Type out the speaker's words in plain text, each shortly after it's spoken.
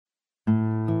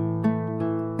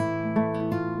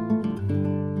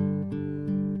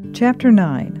Chapter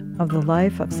 9 of the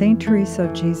Life of St. Teresa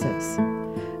of Jesus.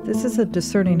 This is a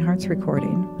Discerning Hearts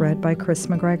recording read by Chris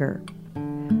McGregor.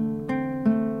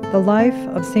 The Life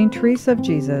of St. Teresa of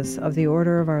Jesus of the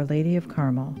Order of Our Lady of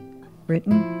Carmel,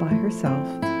 written by herself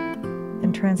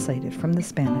and translated from the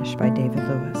Spanish by David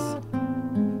Lewis.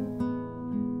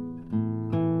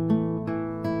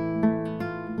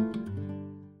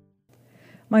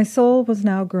 My soul was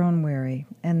now grown weary,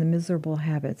 and the miserable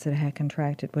habits it had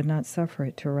contracted would not suffer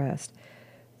it to rest,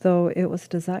 though it was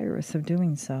desirous of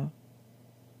doing so.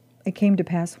 It came to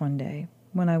pass one day,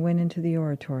 when I went into the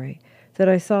oratory, that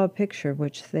I saw a picture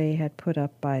which they had put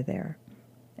up by there,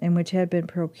 and which had been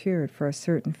procured for a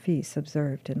certain feast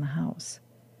observed in the house.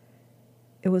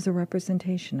 It was a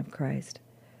representation of Christ,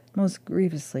 most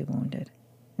grievously wounded,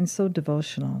 and so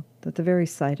devotional that the very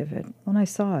sight of it, when I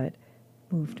saw it,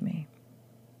 moved me.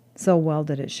 So well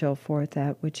did it show forth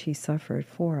that which he suffered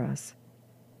for us.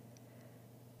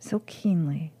 So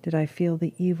keenly did I feel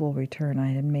the evil return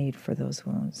I had made for those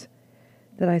wounds,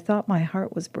 that I thought my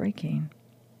heart was breaking.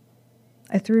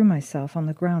 I threw myself on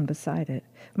the ground beside it,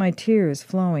 my tears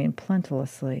flowing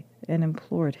plenteously, and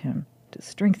implored him to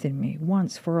strengthen me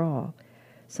once for all,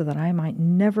 so that I might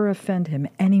never offend him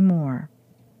any more.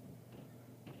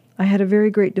 I had a very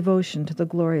great devotion to the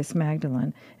glorious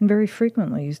Magdalene, and very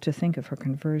frequently used to think of her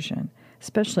conversion,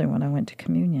 especially when I went to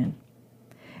communion.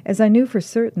 As I knew for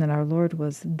certain that our Lord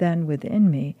was then within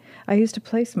me, I used to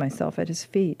place myself at his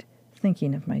feet,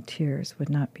 thinking if my tears would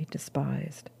not be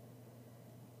despised.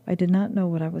 I did not know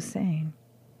what I was saying,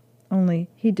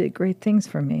 only he did great things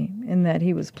for me, in that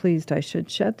he was pleased I should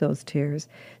shed those tears,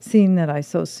 seeing that I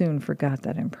so soon forgot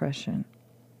that impression.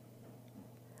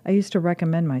 I used to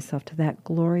recommend myself to that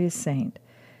glorious saint,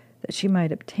 that she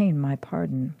might obtain my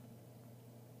pardon.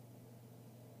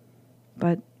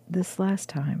 But this last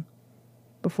time,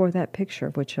 before that picture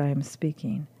of which I am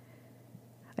speaking,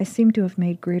 I seemed to have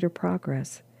made greater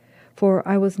progress, for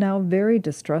I was now very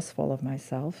distrustful of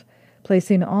myself,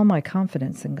 placing all my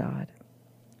confidence in God.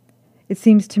 It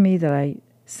seems to me that I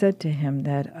said to him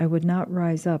that I would not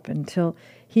rise up until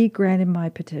he granted my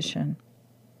petition.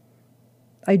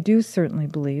 I do certainly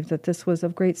believe that this was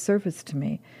of great service to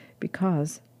me,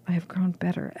 because I have grown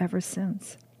better ever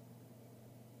since.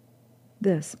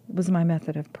 This was my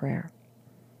method of prayer.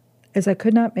 As I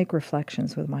could not make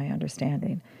reflections with my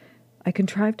understanding, I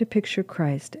contrived to picture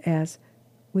Christ as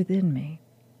within me,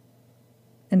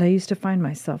 and I used to find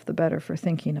myself the better for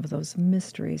thinking of those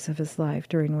mysteries of his life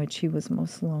during which he was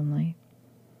most lonely.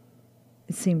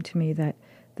 It seemed to me that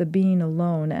the being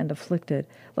alone and afflicted,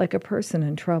 like a person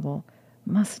in trouble,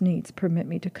 must needs permit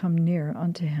me to come near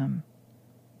unto him.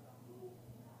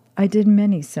 I did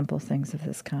many simple things of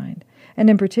this kind, and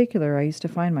in particular I used to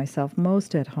find myself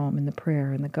most at home in the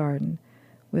prayer in the garden,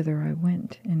 whither I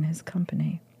went in his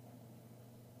company.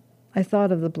 I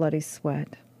thought of the bloody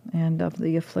sweat, and of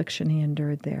the affliction he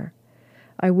endured there.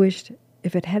 I wished,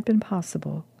 if it had been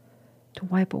possible, to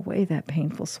wipe away that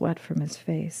painful sweat from his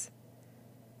face.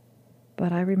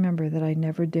 But I remember that I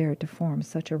never dared to form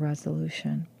such a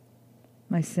resolution.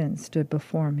 My sin stood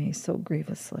before me so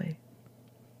grievously.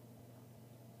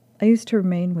 I used to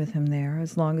remain with him there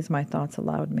as long as my thoughts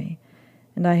allowed me,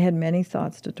 and I had many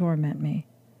thoughts to torment me.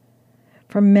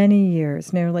 For many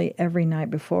years, nearly every night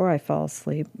before I fell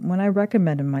asleep, when I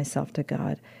recommended myself to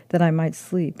God that I might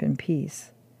sleep in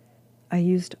peace, I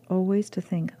used always to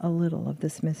think a little of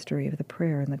this mystery of the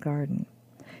prayer in the garden,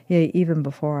 yea, even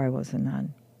before I was a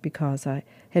nun, because I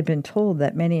had been told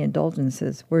that many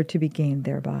indulgences were to be gained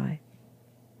thereby.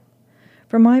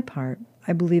 For my part,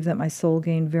 I believe that my soul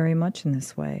gained very much in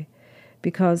this way,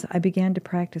 because I began to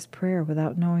practice prayer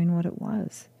without knowing what it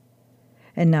was.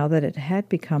 And now that it had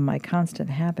become my constant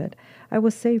habit, I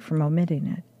was saved from omitting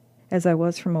it, as I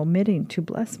was from omitting to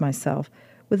bless myself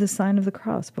with the sign of the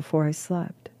cross before I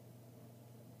slept.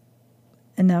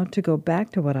 And now to go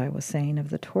back to what I was saying of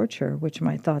the torture which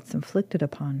my thoughts inflicted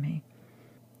upon me.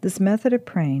 This method of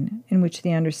praying, in which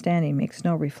the understanding makes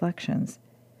no reflections,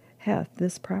 hath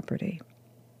this property.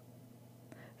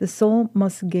 The soul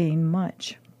must gain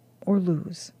much or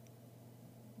lose.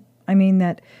 I mean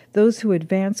that those who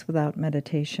advance without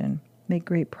meditation make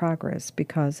great progress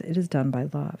because it is done by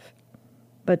love.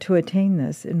 But to attain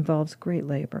this involves great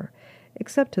labor,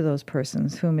 except to those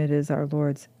persons whom it is our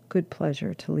Lord's good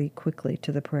pleasure to lead quickly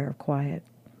to the prayer of quiet.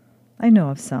 I know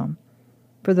of some.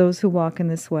 For those who walk in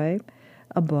this way,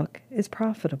 a book is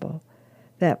profitable,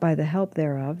 that by the help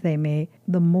thereof they may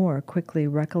the more quickly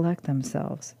recollect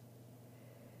themselves.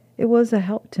 It was a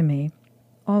help to me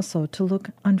also to look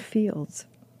on fields,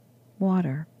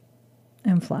 water,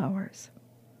 and flowers.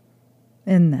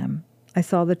 In them I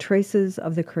saw the traces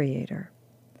of the Creator.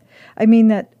 I mean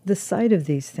that the sight of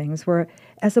these things were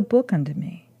as a book unto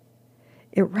me.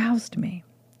 It roused me,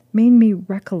 made me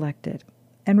recollect it,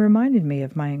 and reminded me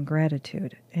of my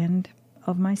ingratitude and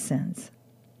of my sins.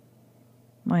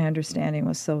 My understanding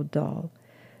was so dull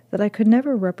that I could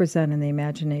never represent in the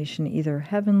imagination either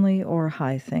heavenly or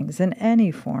high things in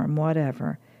any form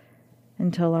whatever,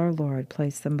 until our Lord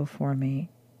placed them before me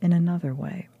in another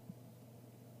way.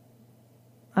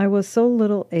 I was so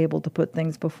little able to put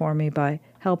things before me by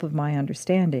help of my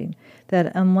understanding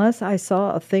that unless I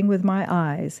saw a thing with my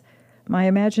eyes, my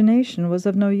imagination was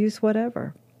of no use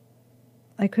whatever.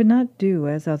 I could not do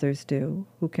as others do,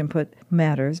 who can put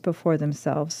matters before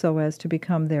themselves so as to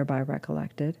become thereby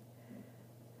recollected.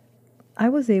 I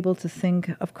was able to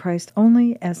think of Christ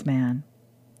only as man.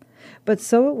 But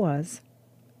so it was,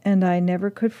 and I never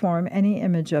could form any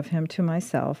image of him to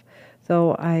myself,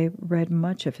 though I read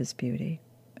much of his beauty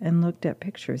and looked at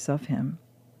pictures of him.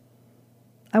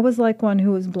 I was like one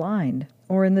who is blind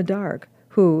or in the dark,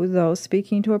 who, though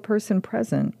speaking to a person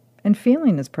present and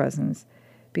feeling his presence,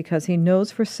 because he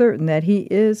knows for certain that he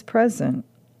is present,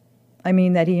 I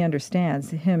mean that he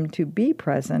understands him to be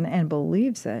present and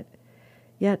believes it,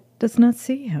 yet does not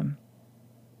see him.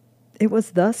 It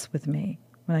was thus with me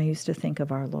when I used to think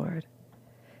of our Lord.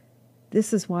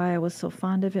 This is why I was so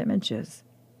fond of images.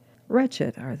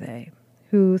 Wretched are they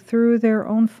who, through their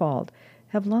own fault,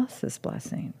 have lost this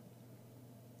blessing.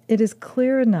 It is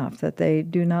clear enough that they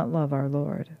do not love our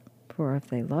Lord, for if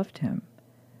they loved him,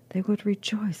 they would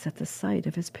rejoice at the sight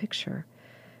of his picture,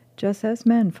 just as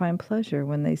men find pleasure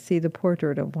when they see the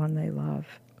portrait of one they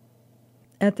love.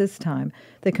 At this time,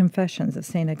 the Confessions of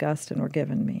St. Augustine were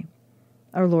given me.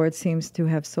 Our Lord seems to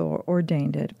have so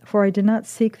ordained it, for I did not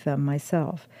seek them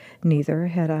myself, neither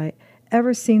had I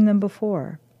ever seen them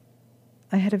before.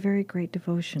 I had a very great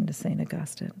devotion to St.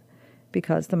 Augustine,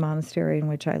 because the monastery in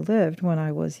which I lived when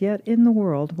I was yet in the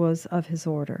world was of his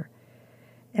order,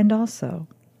 and also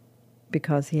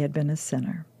because he had been a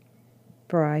sinner.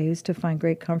 For I used to find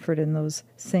great comfort in those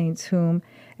saints whom,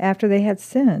 after they had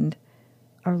sinned,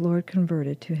 our Lord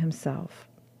converted to himself.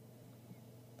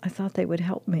 I thought they would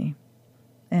help me,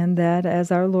 and that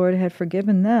as our Lord had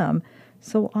forgiven them,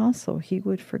 so also he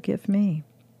would forgive me.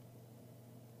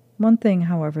 One thing,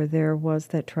 however, there was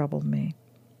that troubled me.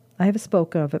 I have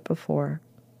spoken of it before.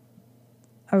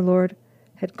 Our Lord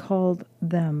had called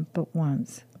them but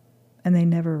once, and they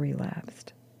never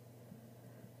relapsed,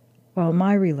 while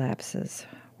my relapses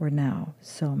were now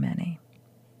so many.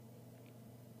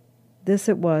 This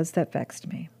it was that vexed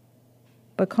me.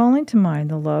 But calling to mind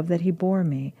the love that he bore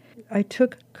me, I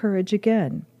took courage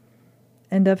again,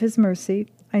 and of his mercy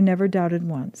I never doubted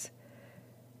once,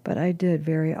 but I did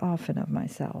very often of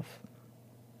myself.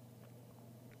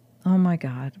 O my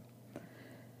God,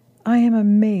 I am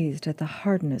amazed at the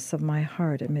hardness of my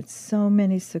heart amidst so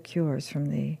many succours from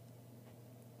thee.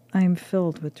 I am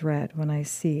filled with dread when I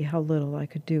see how little I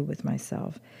could do with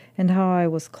myself, and how I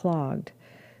was clogged,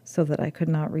 so that I could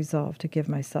not resolve to give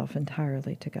myself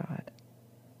entirely to God.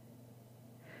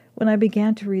 When I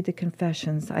began to read the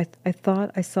Confessions, I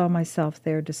thought I saw myself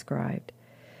there described,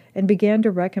 and began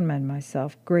to recommend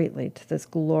myself greatly to this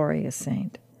glorious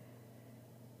saint.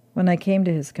 When I came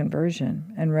to his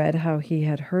conversion, and read how he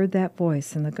had heard that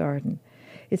voice in the garden,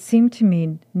 it seemed to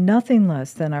me nothing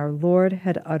less than our Lord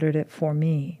had uttered it for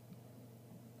me.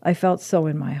 I felt so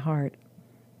in my heart.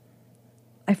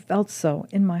 I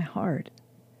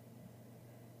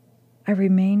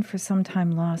remained for some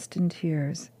time lost in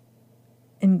tears,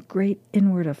 in great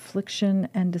inward affliction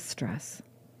and distress.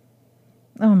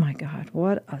 Oh my God,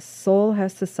 what a soul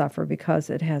has to suffer because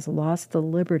it has lost the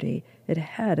liberty it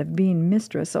had of being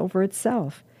mistress over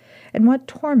itself, and what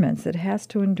torments it has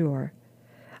to endure.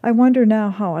 I wonder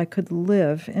now how I could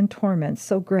live in torments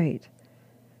so great.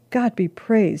 God be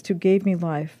praised who gave me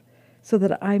life, so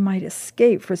that I might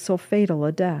escape for so fatal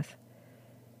a death.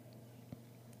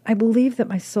 I believe that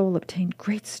my soul obtained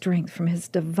great strength from his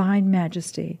divine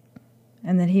majesty,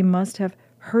 and that he must have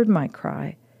heard my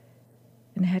cry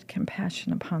and had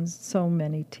compassion upon so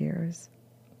many tears.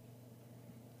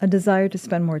 A desire to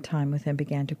spend more time with him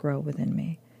began to grow within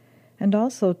me, and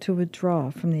also to withdraw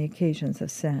from the occasions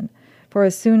of sin, for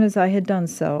as soon as I had done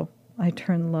so, I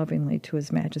turned lovingly to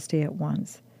his majesty at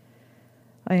once.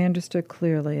 I understood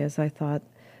clearly, as I thought,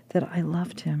 that I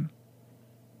loved him,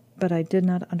 but I did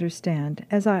not understand,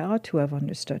 as I ought to have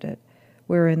understood it,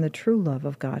 wherein the true love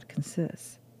of God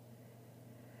consists.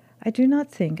 I do not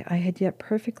think I had yet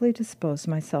perfectly disposed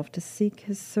myself to seek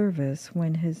his service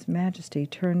when his majesty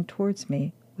turned towards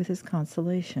me with his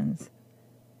consolations.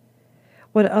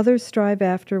 What others strive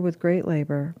after with great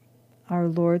labor, our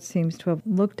Lord seems to have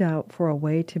looked out for a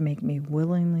way to make me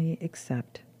willingly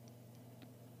accept.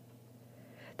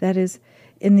 That is,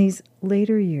 in these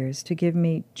later years, to give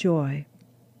me joy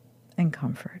and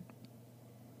comfort.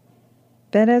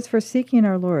 But as for seeking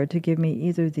our Lord to give me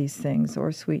either these things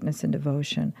or sweetness and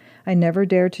devotion, I never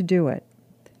dared to do it.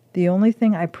 The only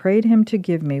thing I prayed him to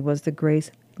give me was the grace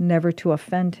never to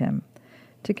offend him,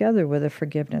 together with the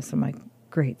forgiveness of my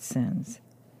great sins.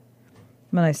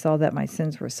 When I saw that my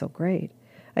sins were so great,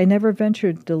 I never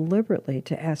ventured deliberately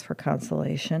to ask for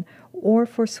consolation or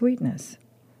for sweetness.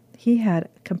 He had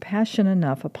compassion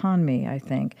enough upon me, I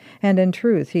think, and in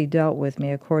truth he dealt with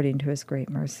me according to his great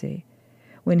mercy,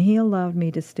 when he allowed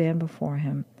me to stand before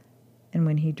him and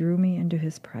when he drew me into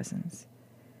his presence.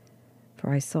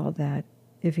 For I saw that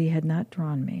if he had not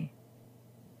drawn me,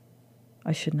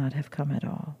 I should not have come at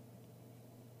all.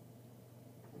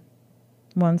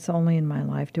 Once only in my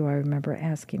life do I remember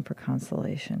asking for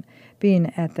consolation,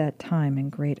 being at that time in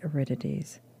great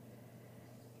aridities.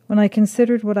 When I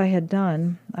considered what I had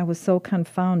done, I was so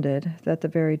confounded that the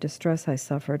very distress I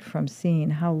suffered from seeing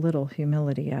how little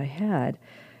humility I had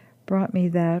brought me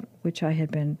that which I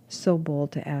had been so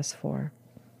bold to ask for.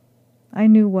 I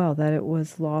knew well that it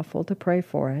was lawful to pray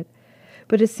for it,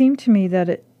 but it seemed to me that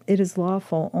it is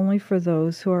lawful only for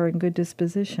those who are in good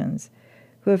dispositions,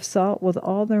 who have sought with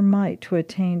all their might to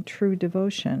attain true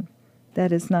devotion,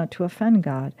 that is, not to offend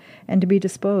God, and to be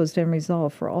disposed and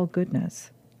resolved for all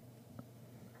goodness.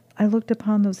 I looked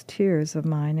upon those tears of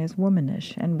mine as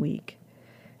womanish and weak,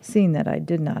 seeing that I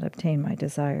did not obtain my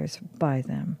desires by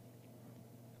them.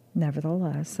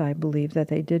 Nevertheless, I believe that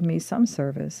they did me some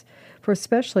service, for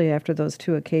especially after those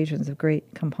 2 occasions of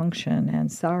great compunction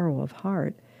and sorrow of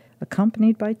heart,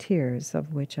 accompanied by tears,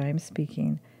 of which I am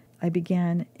speaking, I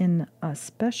began in a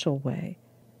special way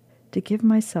to give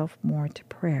myself more to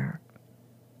prayer,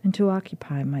 and to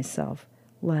occupy myself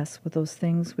less with those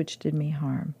things which did me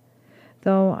harm,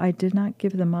 though I did not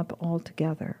give them up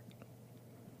altogether.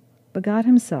 But God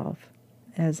himself,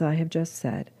 as I have just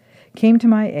said, came to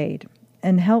my aid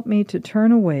and helped me to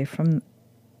turn away from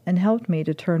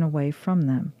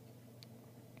them.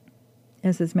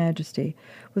 As His Majesty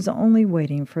was only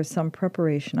waiting for some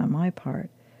preparation on my part,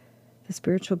 the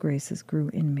spiritual graces grew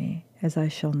in me, as I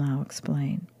shall now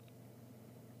explain.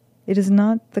 It is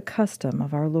not the custom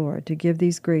of our Lord to give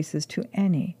these graces to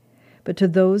any, but to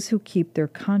those who keep their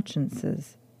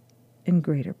consciences in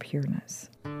greater pureness.